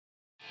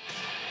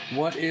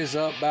What is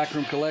up,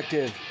 Backroom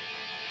Collective?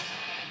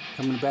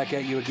 Coming back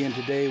at you again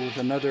today with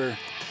another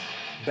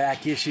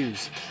back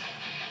issues.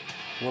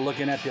 We're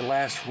looking at the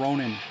LAST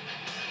RONIN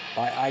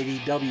by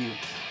IDW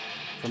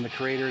from the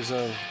creators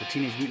of the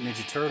Teenage Mutant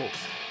Ninja Turtles,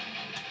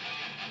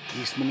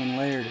 Eastman and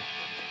Laird.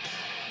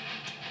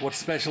 What's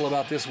special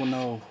about this one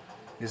though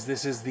is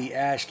this is the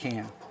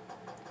Ashcan.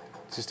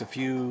 It's just a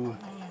few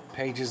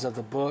pages of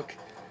the book.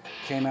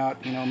 Came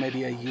out,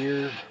 maybe a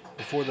year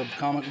before the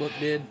comic book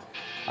did.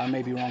 I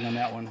may be wrong on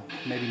that one.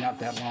 Maybe not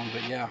that long,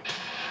 but yeah.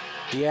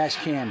 The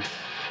Ashcan.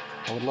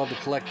 I would love to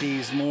collect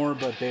these more,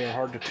 but they are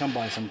hard to come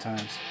by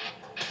sometimes.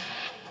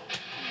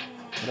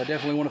 But I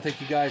definitely want to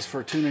thank you guys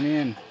for tuning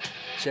in,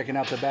 checking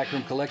out the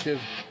Backroom Collective.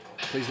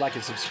 Please like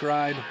and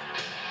subscribe,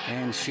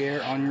 and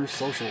share on your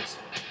socials.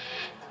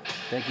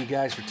 Thank you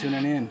guys for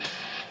tuning in.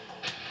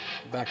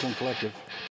 Backroom Collective.